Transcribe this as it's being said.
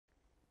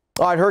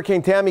All right,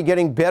 Hurricane Tammy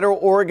getting better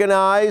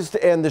organized,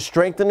 and the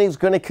strengthening is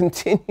going to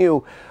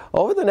continue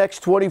over the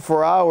next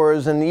 24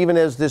 hours. And even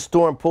as this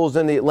storm pulls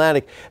in the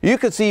Atlantic, you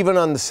can see even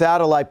on the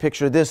satellite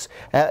picture, this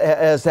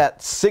as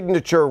that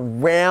signature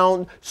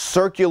round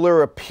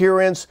circular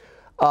appearance.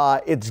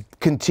 It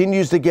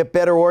continues to get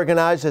better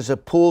organized as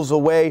it pulls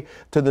away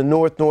to the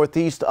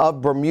northeast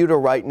of Bermuda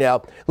right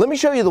now. Let me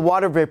show you the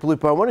water vapor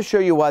loop. I want to show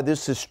you why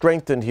this is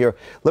strengthened here.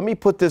 Let me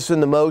put this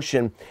into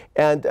motion.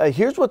 And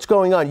here's what's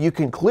going on. You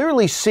can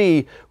clearly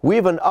see we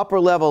have an upper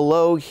level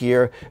low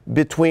here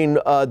between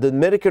the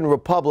Dominican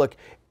Republic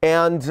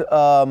and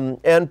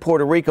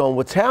Puerto Rico. And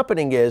what's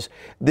happening is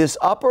this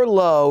upper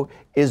low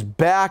is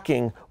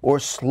backing or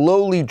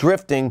slowly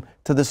drifting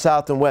to the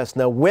south and west.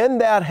 Now, when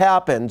that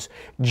happens,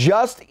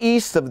 just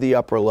east of the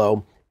upper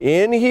low,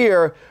 in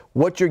here,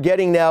 what you're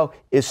getting now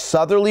is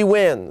southerly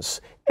winds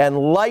and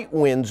light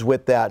winds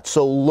with that.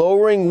 So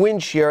lowering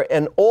wind shear,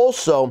 and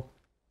also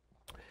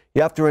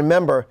you have to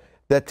remember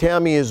that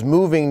Tammy is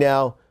moving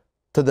now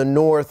to the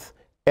north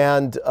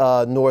and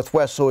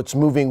northwest, so it's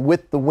moving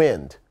with the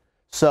wind.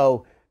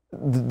 So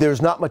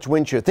there's not much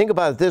wind shear. Think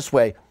about it this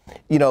way.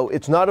 You know,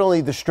 it's not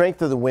only the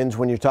strength of the winds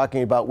when you're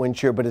talking about wind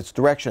shear, but its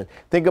direction.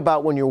 Think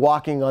about when you're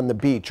walking on the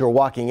beach or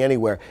walking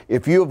anywhere.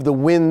 If you have the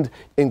wind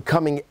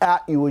coming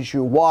at you as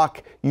you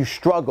walk, you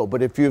struggle.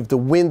 But if you have the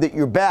wind at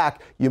your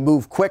back, you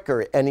move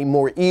quicker and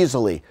more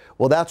easily.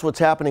 Well, that's what's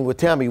happening with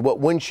Tammy. What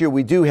wind shear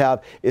we do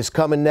have is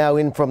coming now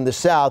in from the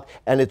south,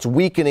 and it's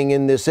weakening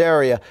in this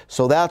area.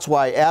 So that's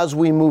why as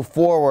we move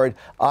forward,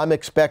 I'm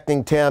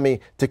expecting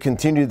Tammy to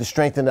continue to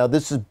strengthen. Now,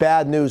 this is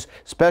bad news,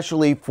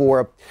 especially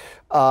for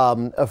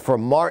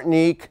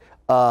Martinique,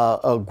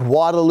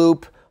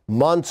 Guadeloupe,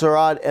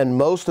 Montserrat, and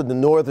most of the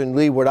northern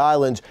Leeward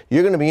Islands.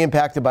 You're going to be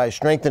impacted by a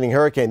strengthening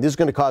hurricane. This is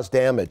going to cause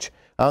damage.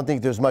 I don't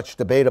think there's much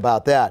debate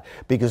about that,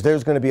 because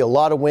there's going to be a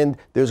lot of wind,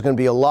 there's going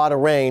to be a lot of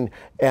rain,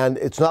 and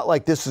it's not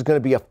like this is going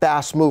to be a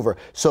fast mover.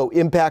 So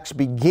impacts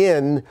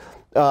begin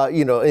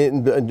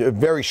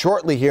very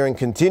shortly here and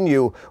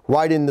continue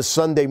right in the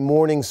Sunday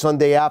morning,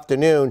 Sunday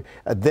afternoon.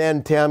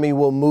 Then Tammy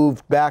will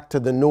move back to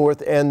the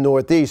north and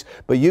northeast.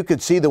 But you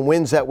could see the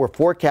winds that we're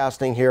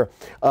forecasting here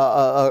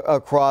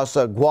across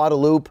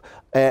Guadeloupe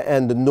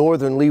and the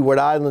northern Leeward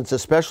Islands,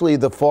 especially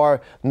the far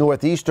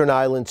northeastern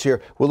islands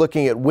here. We're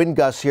looking at wind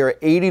gusts here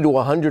 80 to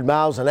 100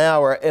 miles an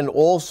hour, and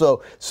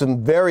also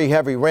some very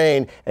heavy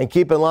rain. And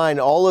keep in mind,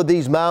 all of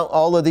these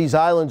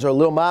islands are a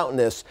little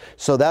mountainous,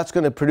 so that's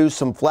going to produce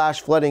some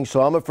flash flooding.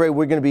 So I'm afraid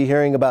we're going to be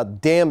hearing about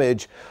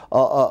damage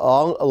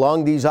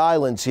along these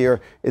islands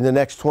here in the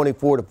next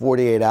 24 to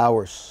 48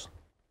 hours.